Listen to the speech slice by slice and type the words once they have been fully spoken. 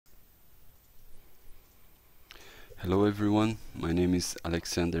Hello everyone, my name is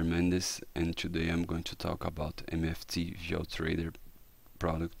Alexander Mendes and today I'm going to talk about MFT VLTrader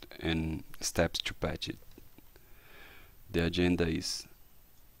product and steps to patch it. The agenda is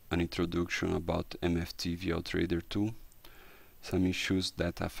an introduction about MFT VLTrader tool, some issues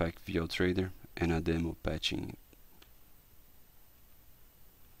that affect VLTrader, and a demo patching.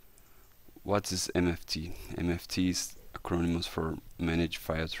 What is MFT? MFT is acronyms for Managed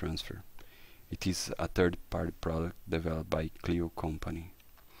File Transfer. It is a third-party product developed by Clio company.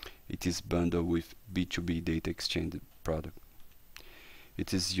 It is bundled with B2B data exchange product.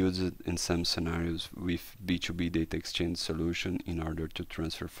 It is used in some scenarios with B2B data exchange solution in order to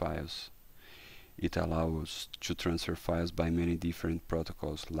transfer files. It allows to transfer files by many different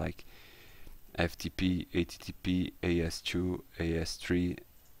protocols like FTP, HTTP, AS2, AS3,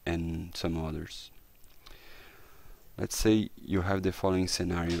 and some others. Let's say you have the following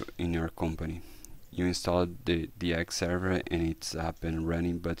scenario in your company. You installed the DX server and it's up and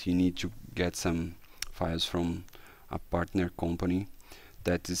running, but you need to get some files from a partner company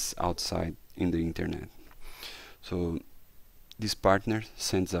that is outside in the internet. So this partner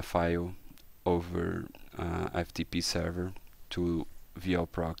sends a file over FTP server to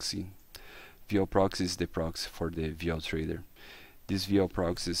VLProxy. VLProxy is the proxy for the VLTrader. This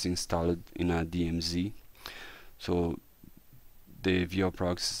VLProxy is installed in a DMZ. So the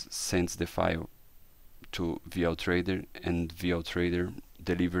VLProxy sends the file to VLTrader and VLTrader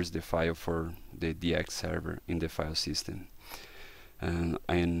delivers the file for the DX server in the file system. And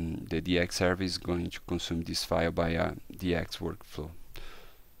the DX server is going to consume this file by a DX workflow.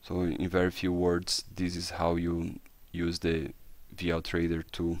 So in very few words, this is how you use the VLTrader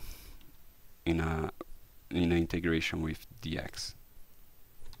tool in an integration with DX.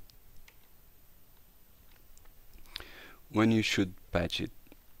 When you should patch it?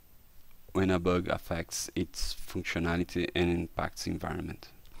 When a bug affects its functionality and impacts environment.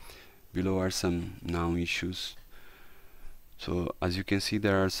 Below are some known issues. So as you can see,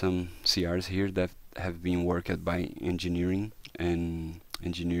 there are some CRs here that have been worked by engineering and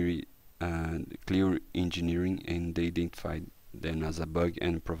Clio engineering, and they identified them as a bug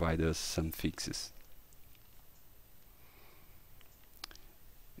and provide us some fixes.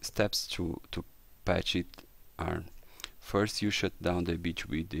 Steps to patch it are: first, you shut down the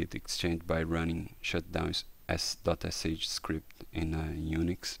B2B data exchange by running shutdown s.sh script in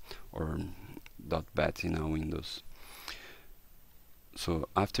Unix or .bat in Windows. So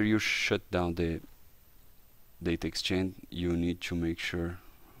after you shut down the data exchange, you need to make sure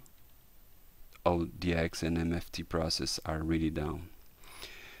all DX and MFT process are really down.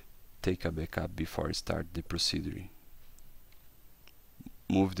 Take a backup before start the procedure.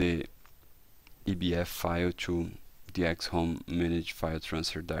 Move the EBF file to DX home managed file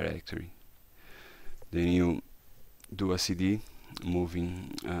transfer directory. Then you do a CD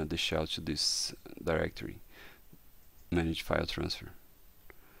moving the shell to this directory, managed file transfer.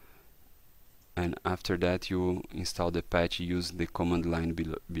 And after that you install the patch using the command line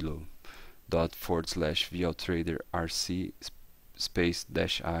below. /VLTrader rc space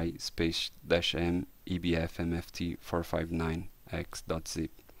 -i space -m ebf mft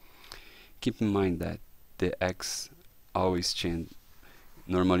 459x.zip. Keep in mind that the X always change.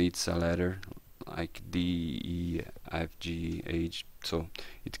 Normally it's a letter like D, E, F, G, H, so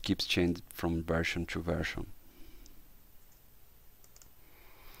it keeps changing from version to version.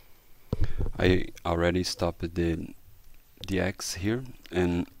 I already stopped the DX here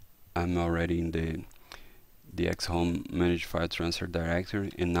and I'm already in the DX home managed file transfer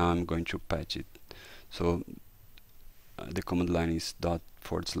directory, and now I'm going to patch it. So the command line is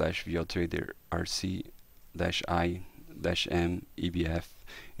 /VLTrader rc -i -m ebf.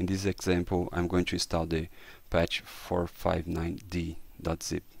 In this example, I'm going to install the patch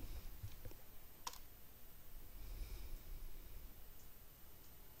 459d.zip.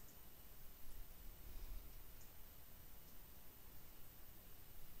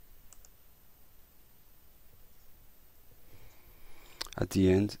 At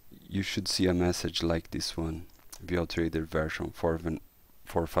the end, you should see a message like this one: VLTrader version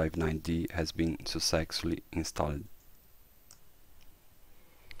 459d has been successfully installed.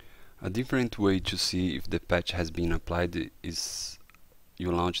 A different way to see if the patch has been applied is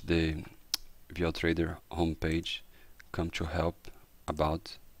you launch the VLTrader homepage, come to help,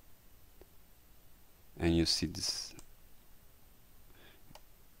 about, and you see this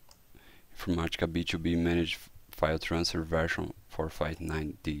Informatica B2B managed file transfer version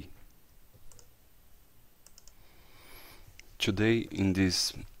 459d. Today in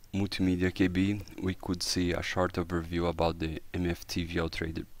this multimedia KB we could see a short overview about the MFT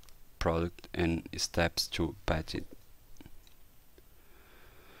VLTrader product and steps to patch it.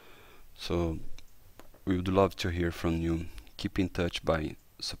 So we would love to hear from you. Keep in touch by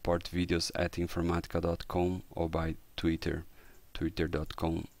supportvideos@informatica.com or by Twitter,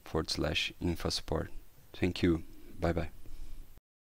 twitter.com/infasupport. Thank you. Bye bye.